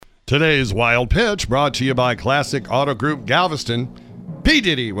Today's Wild Pitch brought to you by Classic Auto Group Galveston. P.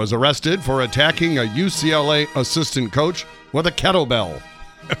 Diddy was arrested for attacking a UCLA assistant coach with a kettlebell,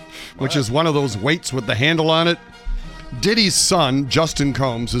 which is one of those weights with the handle on it. Diddy's son, Justin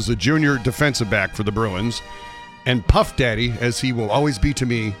Combs, is a junior defensive back for the Bruins. And Puff Daddy, as he will always be to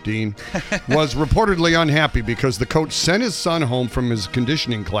me, Dean, was reportedly unhappy because the coach sent his son home from his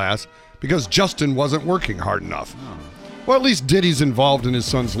conditioning class because Justin wasn't working hard enough. Well, at least Diddy's involved in his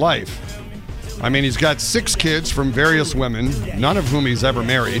son's life. I mean, he's got 6 kids from various women, none of whom he's ever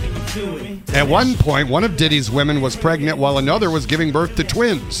married. At one point, one of Diddy's women was pregnant while another was giving birth to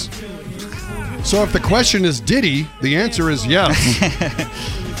twins. So if the question is Diddy, the answer is yes.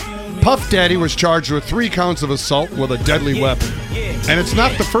 Puff Daddy was charged with 3 counts of assault with a deadly weapon. And it's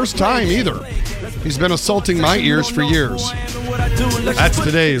not the first time either. He's been assaulting my ears for years. That's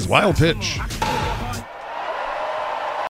today's Wild Pitch.